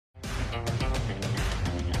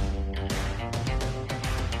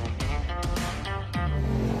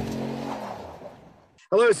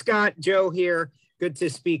Hello, Scott. Joe here. Good to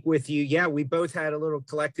speak with you. Yeah, we both had a little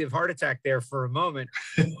collective heart attack there for a moment.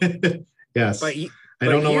 Yes. But I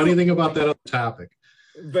don't know anything about that other topic.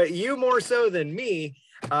 But you more so than me,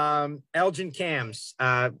 Elgin cams.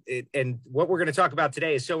 And what we're going to talk about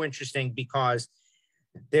today is so interesting because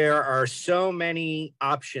there are so many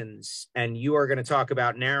options, and you are going to talk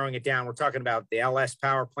about narrowing it down. We're talking about the LS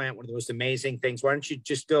power plant, one of the most amazing things. Why don't you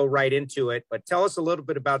just go right into it? But tell us a little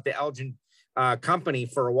bit about the Elgin company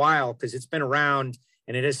for a while, because it's been around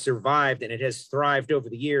and it has survived and it has thrived over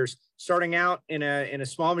the years, starting out in a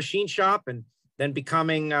small machine shop and then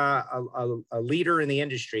becoming a leader in the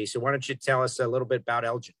industry. So why don't you tell us a little bit about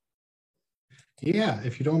Elgin? Yeah,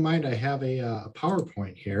 if you don't mind, I have a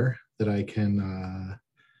PowerPoint here that I can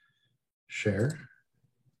share.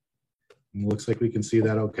 It looks like we can see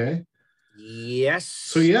that okay. Yes.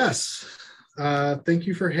 So yes, thank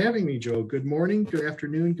you for having me, Joe. Good morning, good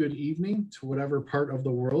afternoon, good evening to whatever part of the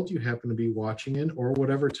world you happen to be watching in, or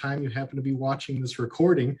whatever time you happen to be watching this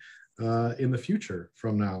recording in the future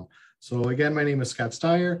from now. So again, my name is Scott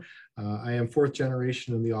Steyer. I am fourth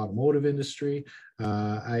generation in the automotive industry.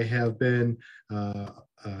 I have been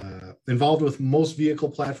involved with most vehicle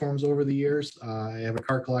platforms over the years. I have a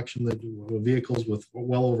car collection of vehicles with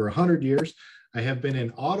well over 100 years. I have been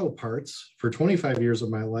in auto parts for 25 years of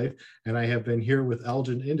my life, and I have been here with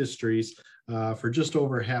Elgin Industries for just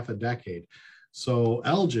over half a decade. So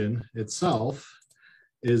Elgin itself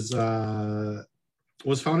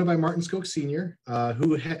was founded by Martin Skoke Sr.,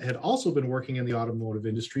 who had also been working in the automotive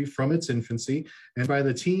industry from its infancy. And by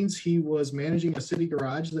the teens, he was managing a city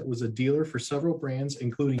garage that was a dealer for several brands,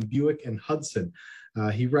 including Buick and Hudson.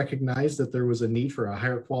 He recognized that there was a need for a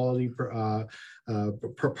higher quality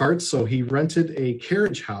parts, so he rented a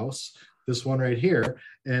carriage house, this one right here,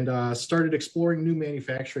 and started exploring new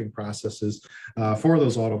manufacturing processes for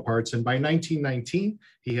those auto parts. And by 1919,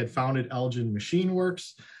 he had founded Elgin Machine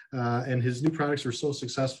Works. And his new products were so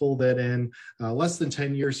successful that in less than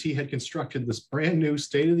 10 years, he had constructed this brand new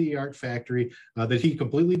state-of-the-art factory that he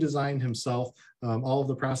completely designed himself, all of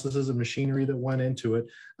the processes and machinery that went into it.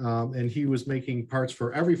 And he was making parts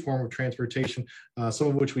for every form of transportation, some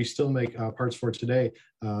of which we still make parts for today.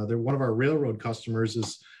 They're one of our railroad customers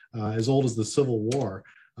is as old as the Civil War.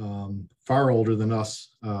 Far older than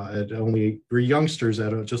us. We're youngsters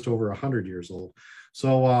at just over 100 years old.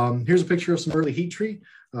 So here's a picture of some early heat treat.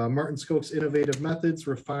 Martin Skoke's innovative methods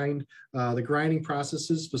refined the grinding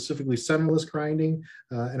processes, specifically centerless grinding,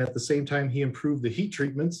 and at the same time, he improved the heat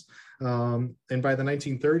treatments. And by the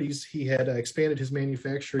 1930s, he had expanded his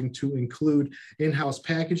manufacturing to include in-house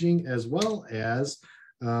packaging as well as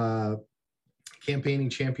campaigning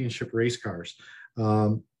championship race cars.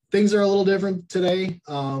 Things are a little different today.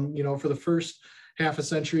 For the first half a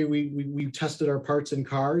century, we tested our parts in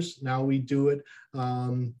cars. Now we do it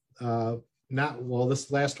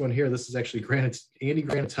this last one here, this is actually Andy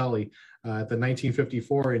Granatelli at the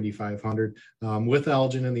 1954 Indy 500 with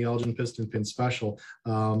Elgin and the Elgin Piston Pin Special.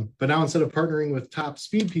 But now instead of partnering with top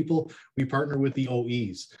speed people, we partner with the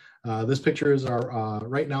OEs. This picture is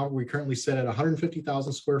right now we currently sit at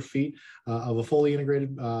 150,000 square feet of a fully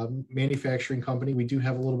integrated manufacturing company. We do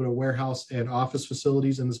have a little bit of warehouse and office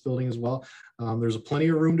facilities in this building as well. There's plenty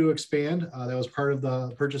of room to expand. That was part of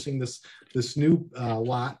the purchasing this new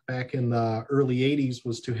lot back in the early 80s,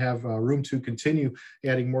 was to have room to continue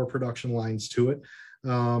adding more production lines to it.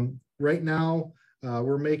 Right now,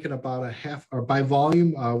 we're making about by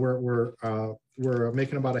volume, we're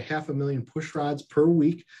making about 500,000 push rods per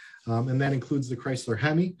week. And that includes the Chrysler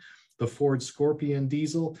Hemi, the Ford Scorpion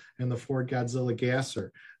diesel, and the Ford Godzilla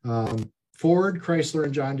gasser. Ford, Chrysler,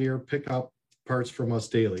 and John Deere pick up parts from us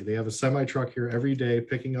daily. They have a semi truck here every day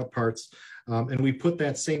picking up parts. And we put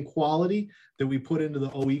that same quality that we put into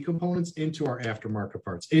the OE components into our aftermarket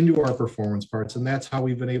parts, into our performance parts. And that's how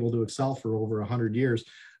we've been able to excel for over 100 years,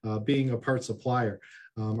 being a part supplier.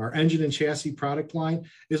 Our engine and chassis product line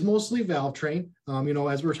is mostly valve train.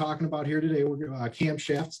 As we're talking about here today, we're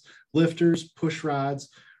camshafts, lifters, push rods,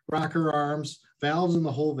 rocker arms, valves in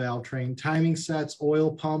the whole valve train, timing sets,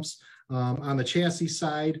 oil pumps. On the chassis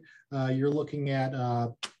side, you're looking at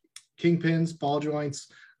kingpins, ball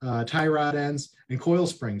joints, tie rod ends, and coil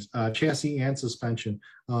springs, chassis and suspension.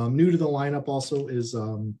 New to the lineup also is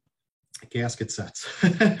gasket sets,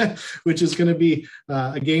 which is going to be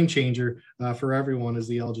a game changer for everyone, is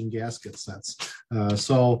the Elgin gasket sets.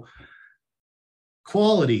 So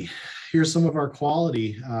quality, here's some of our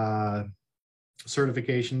quality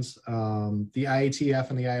certifications. The IATF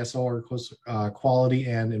and the ISO are quality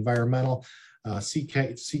and environmental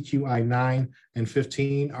CQI 9 and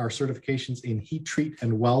 15 are certifications in heat treat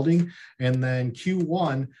and welding. And then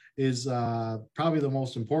Q1 is probably the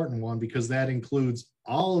most important one because that includes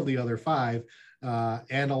all of the other 5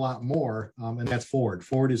 and a lot more. And that's Ford.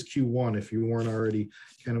 Ford is Q1 if you weren't already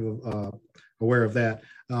kind of aware of that.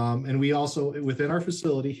 And we also, within our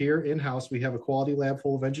facility here in-house, we have a quality lab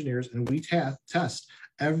full of engineers, and we test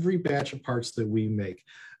every batch of parts that we make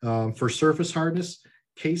for surface hardness,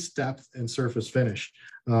 case depth, and surface finish,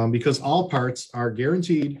 because all parts are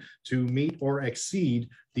guaranteed to meet or exceed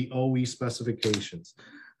the OE specifications.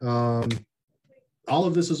 All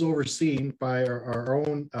of this is overseen by our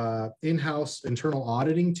own in-house internal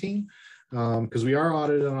auditing team, because we are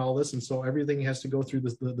audited on all this, and so everything has to go through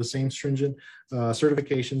the same stringent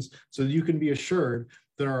certifications, so that you can be assured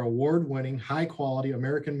that our award-winning, high-quality,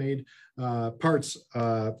 American-made parts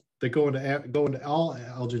that go into all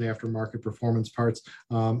Elgin aftermarket performance parts,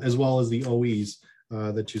 as well as the OEs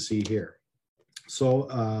that you see here.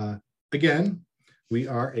 So again, we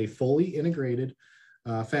are a fully integrated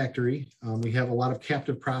factory. We have a lot of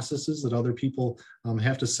captive processes that other people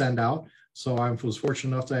have to send out. So I was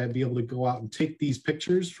fortunate enough to be able to go out and take these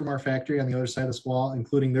pictures from our factory on the other side of this wall,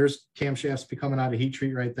 including there's camshafts coming out of heat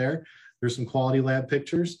treat right there. There's some quality lab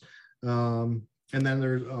pictures. And then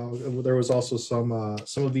there was also some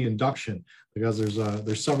of the induction, because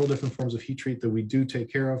there's several different forms of heat treat that we do take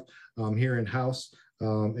care of here in house.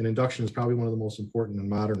 And induction is probably one of the most important and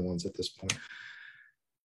modern ones at this point.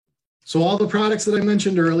 So all the products that I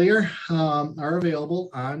mentioned earlier are available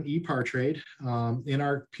on ePartrade in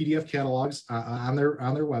our PDF catalogs on their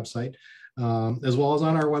website, as well as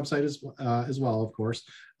on our website as well, of course.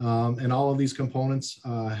 And all of these components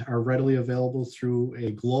are readily available through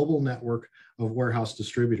a global network of warehouse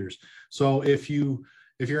distributors. So if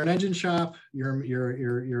you're an engine shop,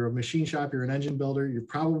 you're a machine shop, you're an engine builder, you're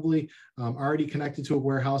probably already connected to a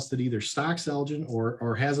warehouse that either stocks Elgin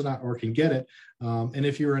or has it or can get it. And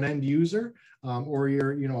if you're an end user or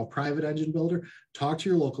you're a private engine builder, talk to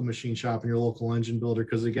your local machine shop and your local engine builder,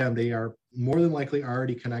 because again, they are more than likely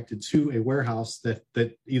already connected to a warehouse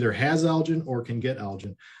that either has Elgin or can get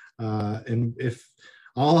Elgin. And if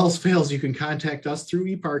all else fails, you can contact us through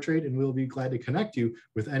ePartrade, and we'll be glad to connect you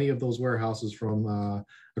with any of those warehouses from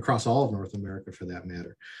across all of North America, for that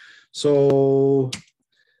matter. So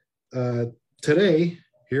today,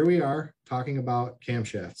 here we are talking about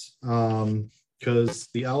camshafts, because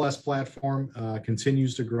the LS platform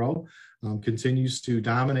continues to grow, continues to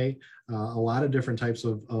dominate a lot of different types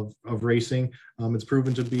of racing. It's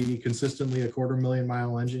proven to be consistently a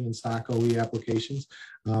 250,000-mile engine in stock OE applications.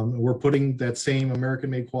 We're putting that same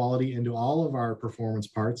American-made quality into all of our performance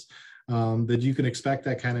parts, that you can expect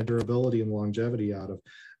that kind of durability and longevity out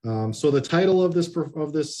of. So the title of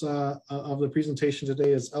the presentation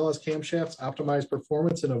today is LS Camshafts: Optimize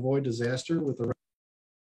Performance and Avoid Disaster with the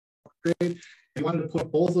Upgrade. I wanted to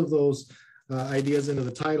put both of those ideas into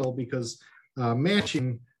the title because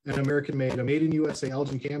matching an American-made, a made in USA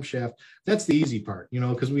Elgin camshaft, that's the easy part,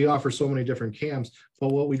 because we offer so many different cams.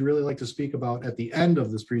 But what we'd really like to speak about at the end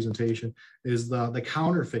of this presentation is the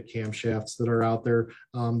counterfeit camshafts that are out there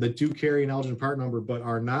that do carry an Elgin part number but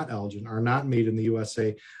are not Elgin, are not made in the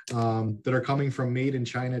USA, that are coming from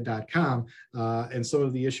madeinchina.com, and some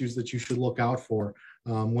of the issues that you should look out for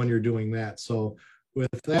when you're doing that. So with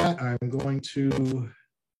that, I'm going to,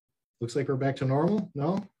 looks like we're back to normal,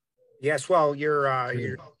 no? Yes, well, you're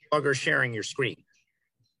no longer sharing your screen.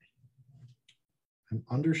 I'm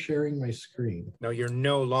under sharing my screen. No, you're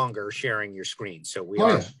no longer sharing your screen. So we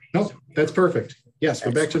are. Yeah. Nope, that's perfect. Yes,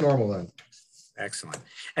 we're back to normal then. Excellent.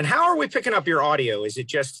 And how are we picking up your audio? Is it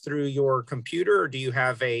just through your computer, or do you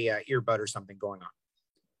have a earbud or something going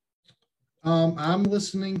on? I'm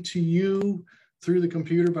listening to you through the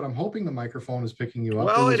computer, but I'm hoping the microphone is picking you up.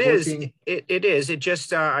 Well, it is. It is. It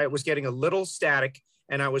just, I was getting a little static,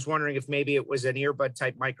 and I was wondering if maybe it was an earbud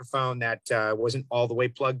type microphone that wasn't all the way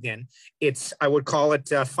plugged in. I would call it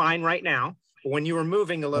fine right now, but when you were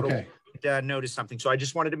moving a little, okay, notice something. So I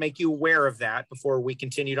just wanted to make you aware of that before we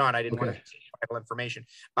continued on. I didn't want to continue vital information.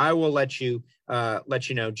 I will let you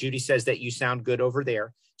know. Judy says that you sound good over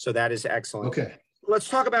there, so that is excellent. Okay. Let's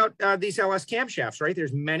talk about these LS camshafts, right?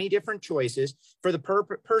 There's many different choices for the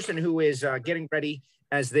person who is getting ready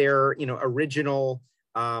as their, original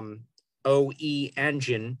OE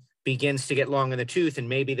engine begins to get long in the tooth, and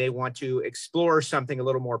maybe they want to explore something a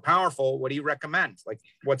little more powerful. What do you recommend? Like,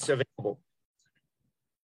 what's available?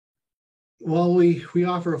 Well, we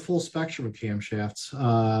offer a full spectrum of camshafts,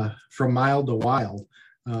 from mild to wild.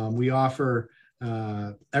 We offer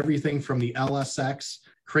everything from the LSX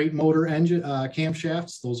crate motor engine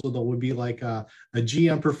camshafts. Those would be like a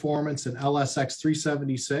GM Performance and LSX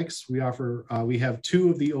 376. We have two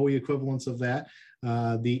of the OE equivalents of that.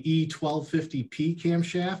 The E1250P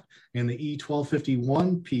camshaft and the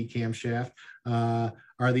E1251P camshaft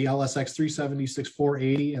are the LSX 376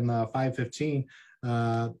 480 and the 515.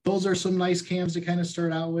 Those are some nice cams to kind of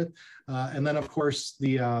start out with. And then of course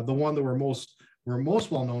the one that we're most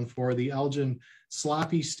well known for, the Elgin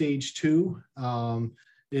Sloppy Stage 2,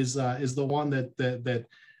 is the one that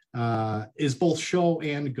is both show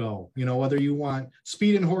and go. You know, whether you want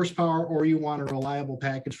speed and horsepower or you want a reliable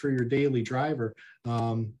package for your daily driver,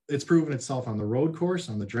 it's proven itself on the road course,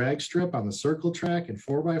 on the drag strip, on the circle track, and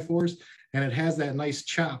 4x4s, and it has that nice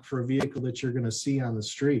chop for a vehicle that you're going to see on the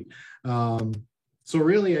street. So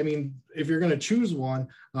really, I mean, if you're going to choose one,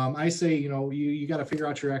 I say, you know, you got to figure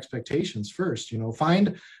out your expectations first. You know,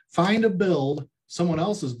 find a build, someone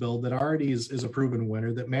else's build that already is a proven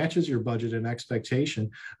winner, that matches your budget and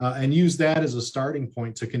expectation, and use that as a starting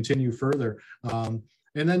point to continue further. And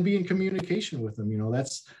then be in communication with them. You know,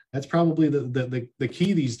 that's probably the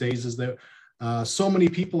key these days, is that so many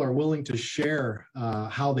people are willing to share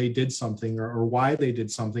how they did something, or why they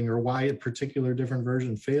did something, or why a particular different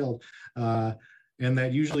version failed. And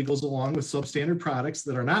that usually goes along with substandard products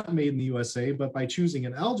that are not made in the USA, but by choosing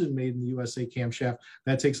an Elgin made in the USA camshaft,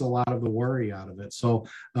 that takes a lot of the worry out of it. So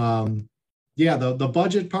yeah, the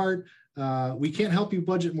budget part, we can't help you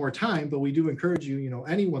budget more time, but we do encourage you, you know,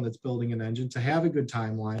 anyone that's building an engine, to have a good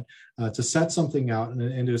timeline, to set something out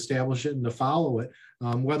and to establish it and to follow it.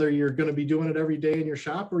 Whether you're going to be doing it every day in your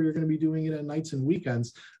shop or you're going to be doing it at nights and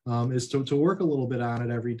weekends, is to work a little bit on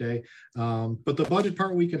it every day. But the budget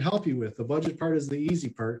part we can help you with. The budget part is the easy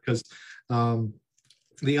part, because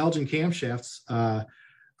the Elgin camshafts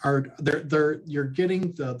you're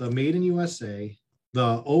getting the made in USA,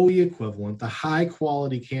 the OE equivalent, the high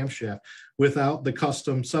quality camshaft, without the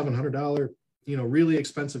custom $700, you know, really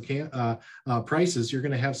expensive prices. You're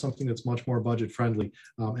going to have something that's much more budget friendly,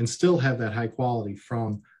 and still have that high quality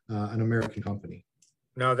from an American company.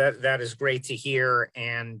 No, that is great to hear.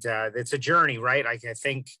 And it's a journey, right? I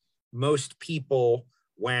think most people,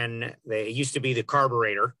 when it used to be the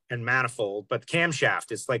carburetor and manifold, but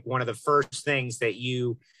camshaft is like one of the first things that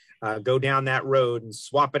you go down that road and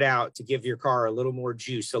swap it out to give your car a little more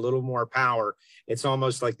juice, a little more power. It's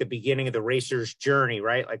almost like the beginning of the racer's journey,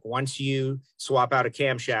 right? Like once you swap out a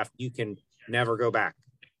camshaft, you can never go back.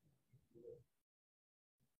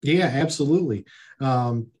 Yeah, absolutely.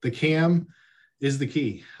 The cam is the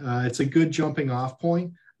key. It's a good jumping off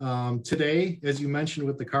point. Today, as you mentioned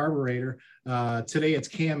with the carburetor, today it's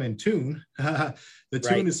cam and tune. The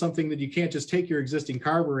tune is something that you can't just take your existing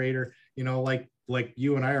carburetor, you know, like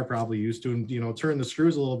you and I are probably used to, and, you know, turn the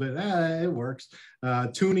screws a little bit. It works.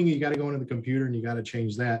 Tuning, you got to go into the computer and you got to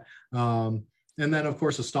change that. And then of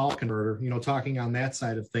course a stall converter, you know, talking on that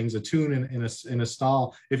side of things, a tune in a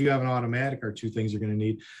stall, if you have an automatic, are two things you're going to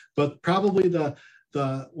need. But probably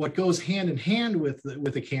what goes hand in hand with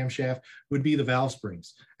the camshaft would be the valve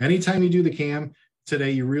springs. Anytime you do the cam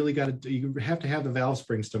today, you really you have to have the valve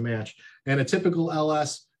springs to match. And a typical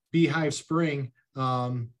LS beehive spring,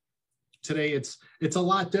 today it's a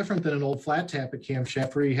lot different than an old flat tappet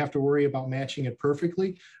camshaft, where you have to worry about matching it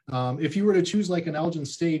perfectly. If you were to choose like an Elgin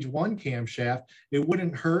Stage 1 camshaft, it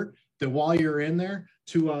wouldn't hurt that while you're in there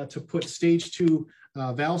to put Stage 2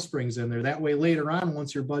 valve springs in there. That way later on,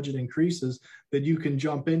 once your budget increases, that you can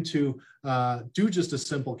jump into do just a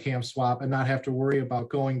simple cam swap and not have to worry about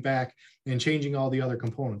going back and changing all the other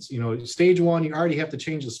components. You know, Stage 1, you already have to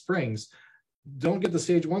change the springs. Don't get the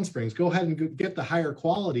Stage 1 springs. Go ahead and get the higher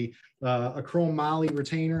quality, a chrome moly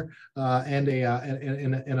retainer and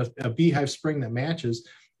a beehive spring that matches.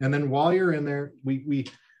 And then while you're in there, the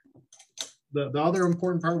other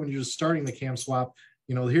important part when you're just starting the cam swap,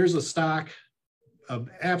 you know, here's a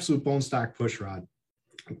absolute bone stock push rod.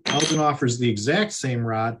 Elgin offers the exact same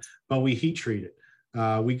rod, but we heat treat it.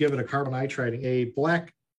 We give it a carbon nitride, a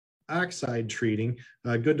black oxide treating,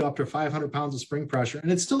 good to up to 500 pounds of spring pressure, and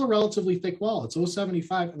it's still a relatively thick wall. It's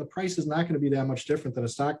 075, and the price is not going to be that much different than a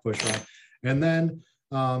stock push rod. And then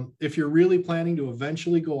if you're really planning to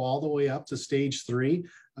eventually go all the way up to Stage 3,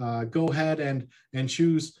 go ahead and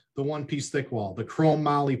choose the one-piece thick wall, the chrome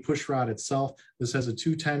moly push rod itself. This has a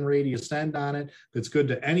 210 radius end on it that's good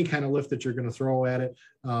to any kind of lift that you're going to throw at it.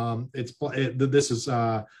 This is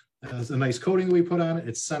a nice coating that we put on it.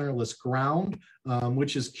 It's centerless ground,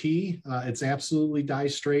 which is key. It's absolutely die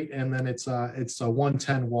straight, and then it's a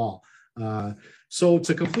 110 wall. So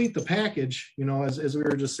to complete the package, you know, as we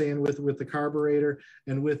were just saying with the carburetor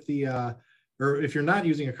and with the or if you're not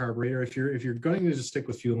using a carburetor, if you're going to just stick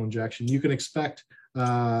with fuel injection, you can expect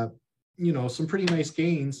some pretty nice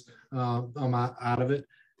gains out of it.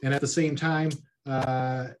 And at the same time,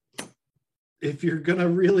 if you're gonna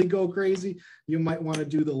really go crazy, you might want to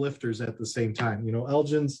do the lifters at the same time.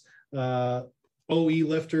 Elgin's OE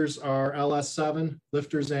lifters are LS7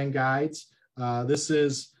 lifters and guides. This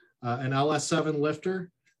is an LS7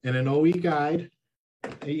 lifter and an OE guide.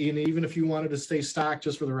 And even if you wanted to stay stock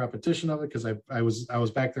just for the repetition of it, because I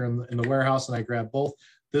was back there in the warehouse and I grabbed both.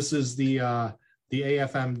 This is the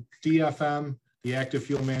AFM DFM, the active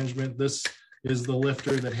fuel management. This is the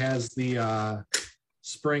lifter that has the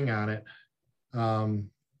spring on it.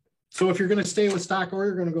 So if you're going to stay with stock or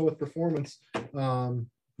you're going to go with performance,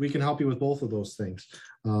 we can help you with both of those things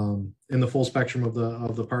in the full spectrum of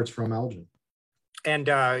the parts from Elgin. And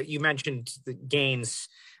you mentioned the gains,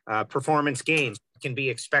 performance gains can be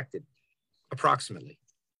expected approximately.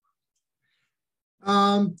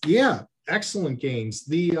 Yeah, excellent gains.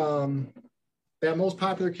 That most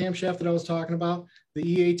popular camshaft that I was talking about, the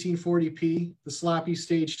E1840P, the sloppy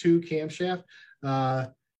stage 2 camshaft,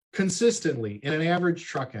 consistently in an average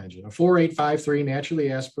truck engine, a 4.853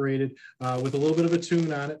 naturally aspirated with a little bit of a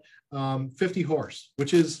tune on it, 50 horse,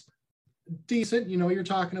 which is decent. You're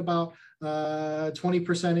talking about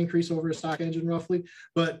 20% increase over a stock engine roughly.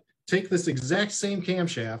 But take this exact same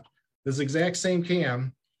camshaft, this exact same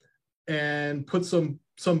cam, and put some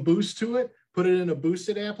boost to it, put it in a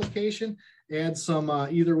boosted application, add some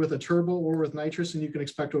either with a turbo or with nitrous, and you can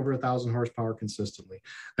expect over 1,000 horsepower consistently.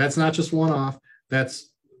 That's not just one-off, that's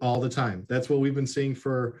all the time. That's what we've been seeing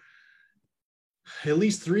for at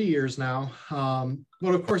least 3 years now.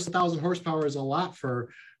 But of course, 1,000 horsepower is a lot for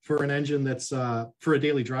an engine that's for a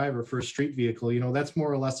daily driver, for a street vehicle. That's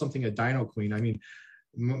more or less something a dyno queen. I mean,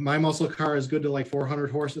 my muscle car is good to like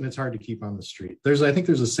 400 horse, and it's hard to keep on the street. I think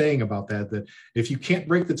there's a saying about that if you can't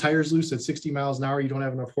break the tires loose at 60 miles an hour, you don't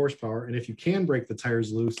have enough horsepower. And if you can break the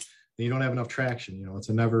tires loose, then you don't have enough traction. It's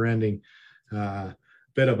a never ending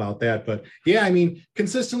bit about that. But yeah, I mean,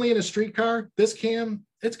 consistently in a street car, this cam,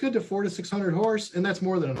 it's good to 400 to 600 horse, and that's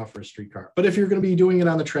more than enough for a street car. But if you're going to be doing it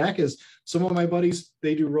on the track, as some of my buddies,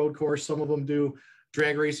 they do road course, some of them do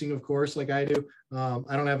drag racing, of course, like I do.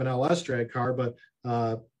 I don't have an LS drag car, but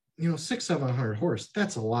 600-700 horse,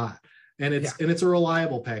 that's a lot. And it's a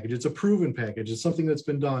reliable package. It's a proven package. It's something that's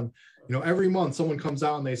been done. Every month someone comes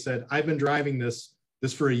out and they said, I've been driving this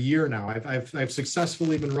for a year now. I've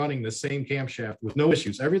successfully been running the same camshaft with no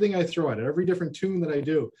issues. Everything I throw at it, every different tune that I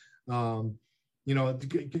do,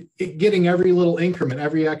 getting every little increment,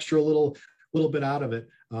 every extra little bit out of it,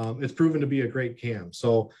 it's proven to be a great cam.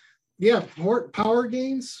 So yeah, power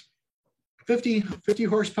gains, 50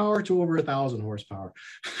 horsepower to over 1,000 horsepower.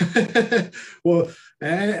 Well,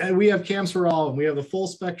 and we have cams for all, and we have the full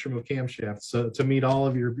spectrum of camshafts to meet all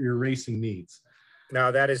of your racing needs.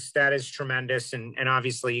 No, that is tremendous, and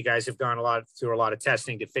obviously you guys have gone through a lot of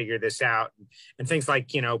testing to figure this out, and things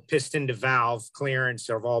like piston to valve clearance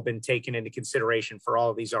have all been taken into consideration for all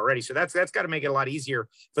of these already. So that's got to make it a lot easier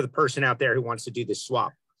for the person out there who wants to do this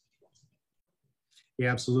swap.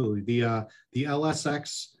 Yeah, absolutely. The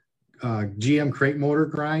LSX GM crate motor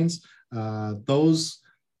grinds, those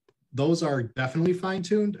are definitely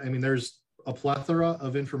fine-tuned. I mean, there's a plethora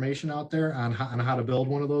of information out there on how to build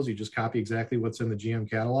one of those. You just copy exactly what's in the GM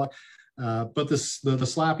catalog. But the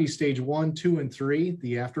sloppy stage 1, 2, and 3,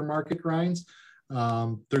 the aftermarket grinds,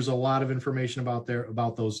 there's a lot of information about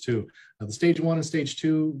those too. The stage 1 and stage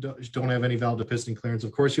 2 don't have any valve to piston clearance.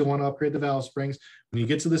 Of course, you'll want to upgrade the valve springs. When you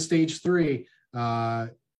get to the stage 3,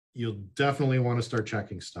 you'll definitely want to start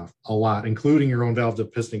checking stuff a lot, including your own valve to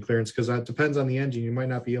piston clearance, because that depends on the engine. You might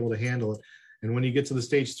not be able to handle it. And when you get to the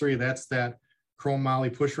stage 3, that's that chrome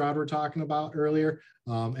moly push rod we're talking about earlier.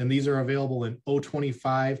 And these are available in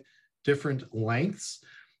 025 different lengths,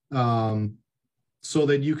 so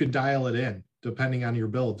that you could dial it in depending on your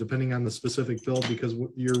build, depending on the specific build, because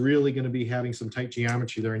you're really going to be having some tight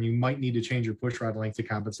geometry there, and you might need to change your push rod length to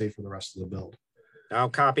compensate for the rest of the build. I'll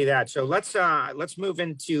copy that. So let's move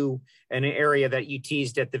into an area that you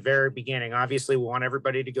teased at the very beginning. Obviously, we want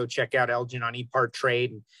everybody to go check out Elgin on ePart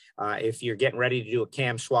Trade. If you're getting ready to do a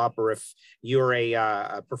cam swap, or if you're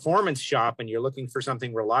a performance shop and you're looking for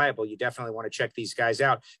something reliable, you definitely want to check these guys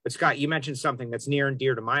out. But Scott, you mentioned something that's near and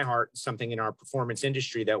dear to my heart, something in our performance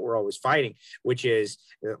industry that we're always fighting, which is,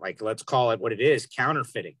 like, let's call it what it is,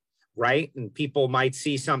 counterfeiting. Right? And people might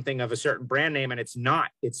see something of a certain brand name and it's not.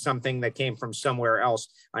 It's something that came from somewhere else.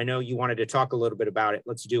 I know you wanted to talk a little bit about it.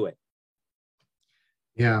 Let's do it.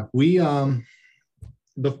 Yeah, we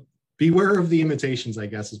beware of the imitations, I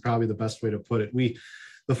guess, is probably the best way to put it.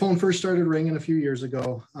 The phone first started ringing a few years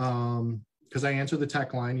ago. because I answer the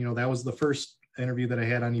tech line. That was the first interview that I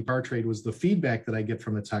had on ePartrade, was the feedback that I get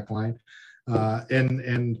from the tech line. I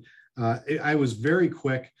was very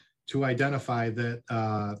quick to identify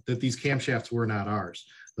that these camshafts were not ours.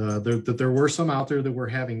 That there were some out there that were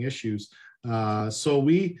having issues. So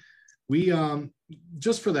we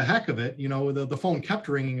just for the heck of it, the phone kept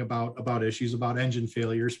ringing about issues, about engine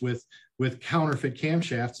failures with counterfeit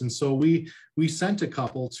camshafts, and so we sent a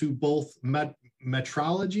couple to both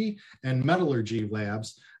metrology and metallurgy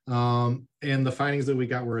labs, and the findings that we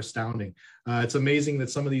got were astounding. It's amazing that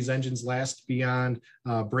some of these engines last beyond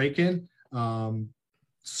break-in.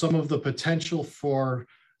 Some of the potential for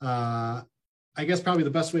I guess probably the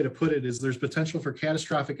best way to put it is there's potential for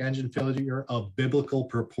catastrophic engine failure of biblical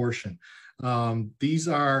proportion. These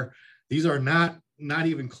are not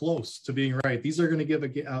even close to being right. These are going to give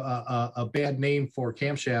a bad name for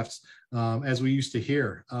camshafts, as we used to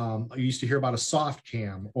hear. I used to hear about a soft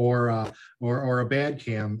cam or a bad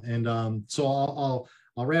cam, and so I'll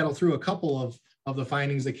rattle through a couple of the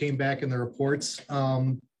findings that came back in the reports.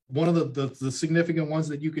 One of the significant ones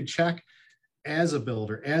that you could check as a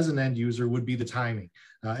builder, as an end user, would be the timing.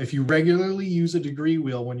 If you regularly use a degree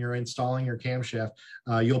wheel when you're installing your camshaft,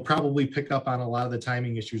 you'll probably pick up on a lot of the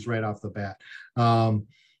timing issues right off the bat.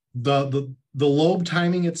 The lobe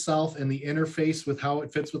timing itself and the interface with how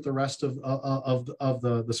it fits with the rest of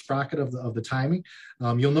the sprocket of the timing,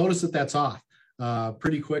 you'll notice that that's off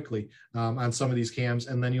pretty quickly on some of these cams.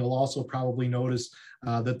 And then you'll also probably notice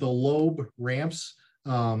that the lobe ramps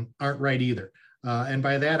aren't right either. And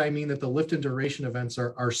by that, I mean that the lift and duration events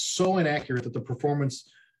are so inaccurate that the performance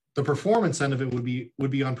end of it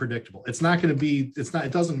would be unpredictable. It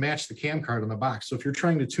doesn't match the cam card on the box. So if you're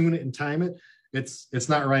trying to tune it and time it, it's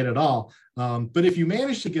not right at all. But if you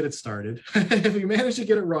manage to get it started, if you manage to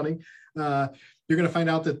get it running, you're going to find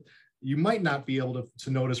out that you might not be able to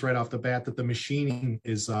notice right off the bat that the machining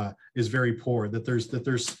is very poor, that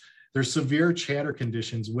there's severe chatter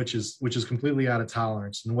conditions, which is completely out of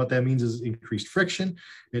tolerance. And what that means is increased friction.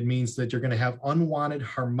 It means that you're going to have unwanted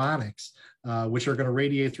harmonics, which are going to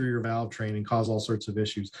radiate through your valve train and cause all sorts of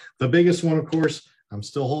issues. The biggest one, of course, I'm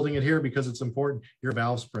still holding it here because it's important, your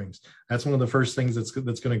valve springs. That's one of the first things that's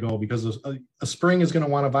going to go, because a spring is going to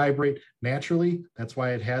want to vibrate naturally. That's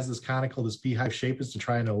why it has this conical, this beehive shape, is to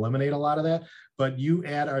try and eliminate a lot of that. But you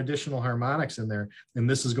add additional harmonics in there, and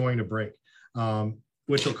this is going to break.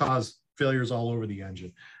 Which will cause failures all over the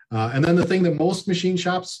engine. And then the thing that most machine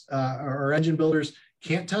shops or engine builders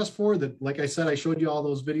can't test for, that, like I said, I showed you all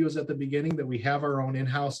those videos at the beginning, that we have our own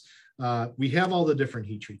in-house. We have all the different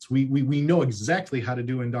heat treats. We know exactly how to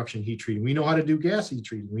do induction heat treating. We know how to do gas heat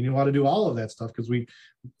treating. We know how to do all of that stuff because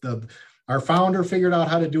our founder figured out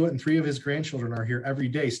how to do it, and 3 of his grandchildren are here every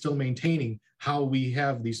day still maintaining how we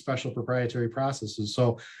have these special proprietary processes.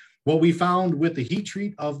 So what we found with the heat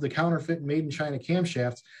treat of the counterfeit made in China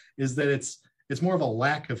camshafts is that it's more of a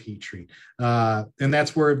lack of heat treat, and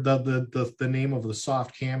that's where the name of the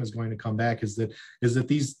soft cam is going to come back. Is that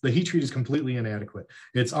the heat treat is completely inadequate.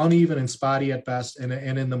 It's uneven and spotty at best, and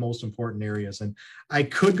in the most important areas. And I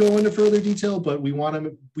could go into further detail, but we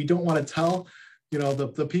don't want to tell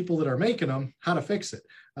the people that are making them how to fix it,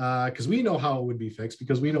 because we know how it would be fixed,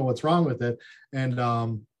 because we know what's wrong with it.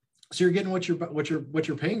 And so you're getting what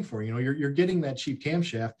you're paying for. You're getting that cheap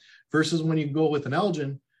camshaft, versus when you go with an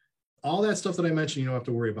Elgin, all that stuff that I mentioned you don't have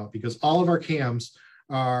to worry about, because all of our cams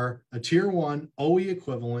are a tier 1 OE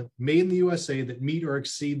equivalent, made in the USA, that meet or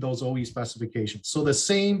exceed those OE specifications. So the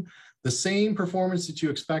same performance that you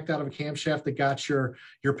expect out of a camshaft that got your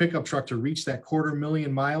pickup truck to reach that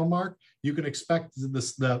 250,000 mile mark, you can expect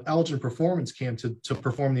the Elgin performance cam to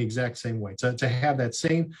perform the exact same way, to have that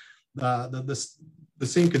same the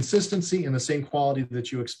same consistency and the same quality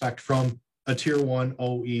that you expect from a tier 1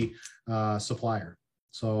 OE supplier.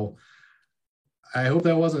 So I hope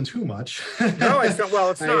that wasn't too much. No, it's not. Well,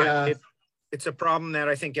 it's not. It's a problem that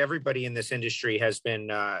I think everybody in this industry has been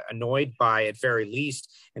annoyed by, at very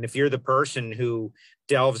least. And if you're the person who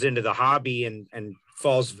delves into the hobby and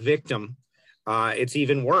falls victim, it's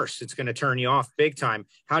even worse. It's going to turn you off big time.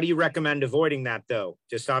 How do you recommend avoiding that, though?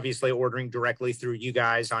 Just obviously ordering directly through you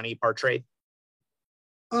guys on ePartrade?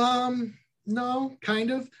 No,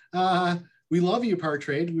 kind of. We love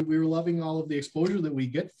ePartrade. We were loving all of the exposure that we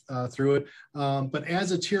get through it. But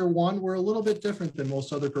as a tier 1, we're a little bit different than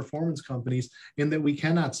most other performance companies in that we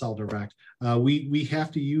cannot sell direct. We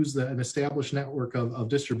have to use an established network of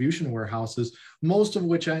distribution warehouses, most of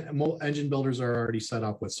which engine builders are already set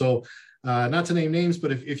up with. So not to name names,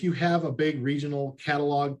 but if you have a big regional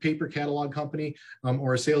paper catalog company,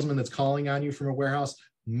 or a salesman that's calling on you from a warehouse,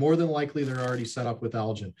 more than likely they're already set up with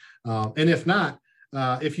Elgin. And if not,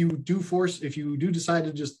 if you do decide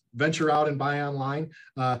to just venture out and buy online,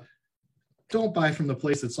 don't buy from the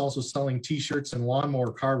place that's also selling t-shirts and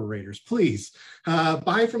lawnmower carburetors. Please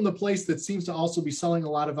buy from the place that seems to also be selling a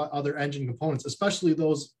lot of other engine components, especially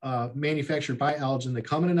those manufactured by Elgin. They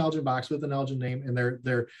come in an Elgin box with an Elgin name, and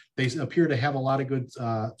they appear to have a lot of good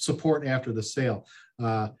support after the sale.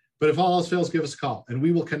 But if all else fails, give us a call, and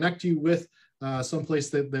we will connect you with someplace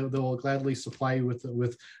that will gladly supply you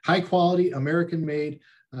with high quality, American-made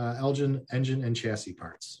Elgin engine and chassis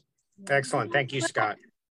parts. Excellent. Thank you, Scott.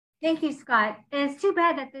 Thank you, Scott. And it's too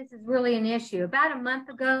bad that this is really an issue. About a month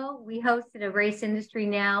ago, we hosted a Race Industry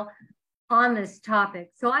Now on this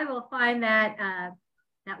topic. So I will find that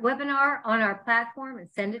webinar on our platform and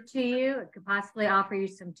send it to you. It could possibly offer you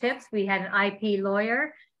some tips. We had an IP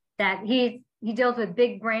lawyer that he deals with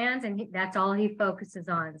big brands, and that's all he focuses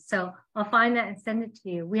on. So I'll find that and send it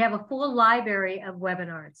to you. We have a full library of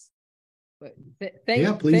webinars.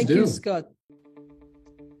 Thank you, Scott.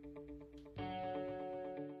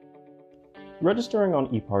 Registering on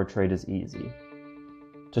ePartrade is easy.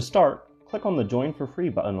 To start, click on the Join for Free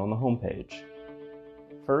button on the homepage.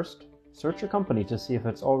 First, search your company to see if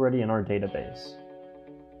it's already in our database.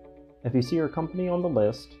 If you see your company on the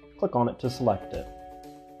list, click on it to select it.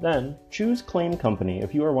 Then, choose Claim Company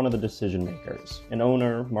if you are one of the decision makers, an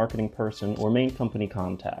owner, marketing person, or main company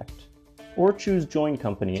contact. Or choose Join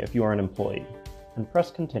Company if you are an employee, and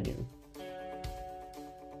press Continue.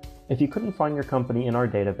 If you couldn't find your company in our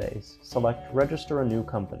database, select Register a New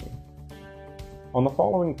Company. On the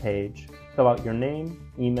following page, fill out your name,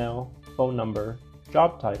 email, phone number,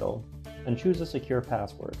 job title, and choose a secure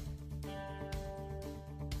password.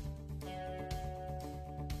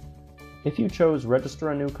 If you chose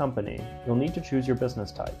Register a New Company, you'll need to choose your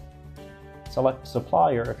business type. Select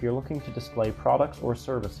Supplier if you're looking to display products or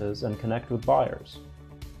services and connect with buyers.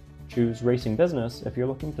 Choose Racing Business if you're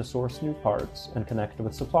looking to source new parts and connect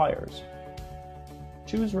with suppliers.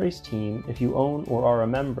 Choose Race Team if you own or are a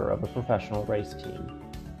member of a professional race team.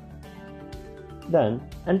 Then,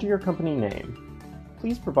 enter your company name.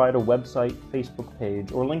 Please provide a website, Facebook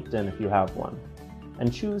page, or LinkedIn if you have one,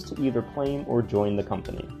 and choose to either claim or join the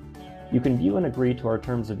company. You can view and agree to our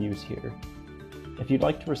terms of use here. If you'd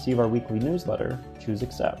like to receive our weekly newsletter, choose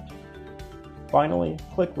Accept. Finally,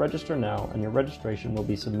 click Register Now and your registration will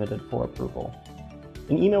be submitted for approval.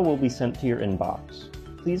 An email will be sent to your inbox.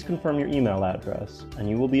 Please confirm your email address and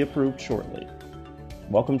you will be approved shortly.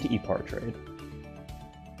 Welcome to ePartrade.